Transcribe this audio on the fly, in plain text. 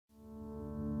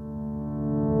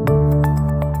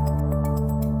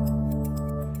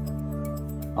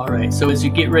Alright, so as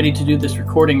you get ready to do this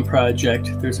recording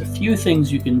project, there's a few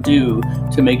things you can do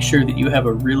to make sure that you have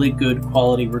a really good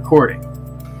quality recording.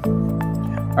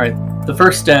 Alright, the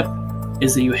first step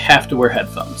is that you have to wear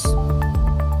headphones.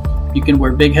 You can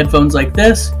wear big headphones like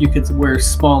this, you could wear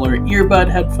smaller earbud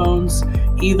headphones.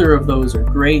 Either of those are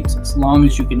great as long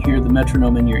as you can hear the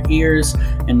metronome in your ears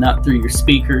and not through your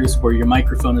speakers where your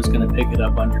microphone is going to pick it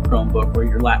up on your Chromebook or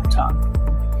your laptop.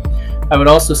 I would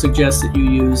also suggest that you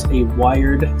use a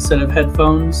wired set of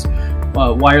headphones.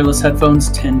 Wireless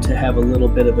headphones tend to have a little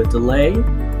bit of a delay,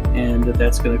 and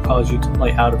that's going to cause you to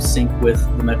play out of sync with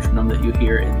the metronome that you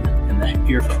hear in the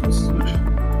earphones.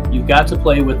 You've got to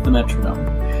play with the metronome.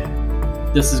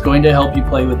 This is going to help you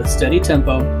play with a steady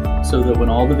tempo so that when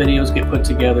all the videos get put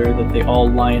together that they all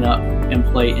line up and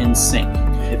play in sync.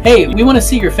 Hey, we want to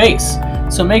see your face,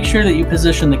 so make sure that you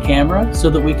position the camera so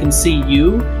that we can see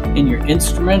you in your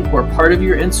instrument or part of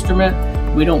your instrument.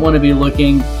 We don't want to be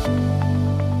looking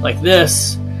like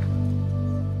this.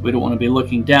 We don't want to be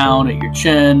looking down at your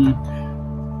chin.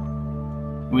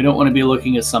 We don't want to be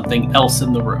looking at something else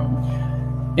in the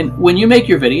room. And when you make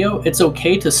your video, it's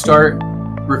okay to start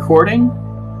recording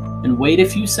and wait a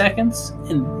few seconds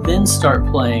and then start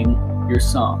playing your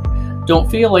song. Don't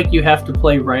feel like you have to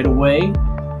play right away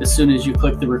as soon as you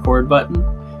click the record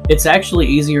button. It's actually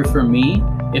easier for me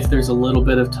if there's a little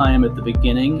bit of time at the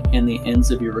beginning and the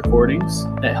ends of your recordings.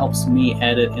 That helps me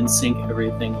edit and sync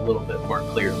everything a little bit more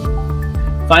clearly.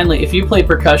 Finally, if you play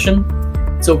percussion,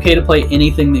 it's okay to play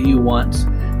anything that you want.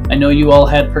 I know you all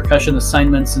had percussion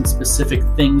assignments and specific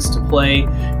things to play.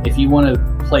 If you want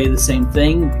to play the same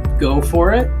thing, go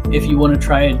for it. If you want to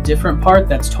try a different part,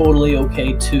 that's totally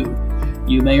okay too.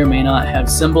 You may or may not have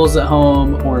cymbals at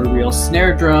home, or a real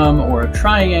snare drum, or a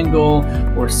triangle,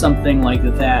 or something like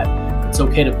that. It's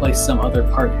okay to play some other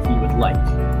part if you would like.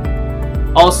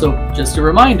 Also, just a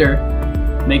reminder,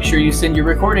 make sure you send your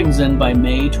recordings in by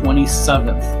May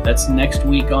 27th. That's next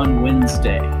week on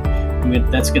Wednesday.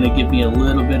 That's going to give me a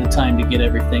little bit of time to get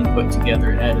everything put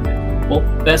together and edited. Well,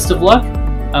 best of luck,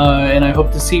 and I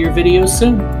hope to see your videos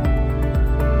soon.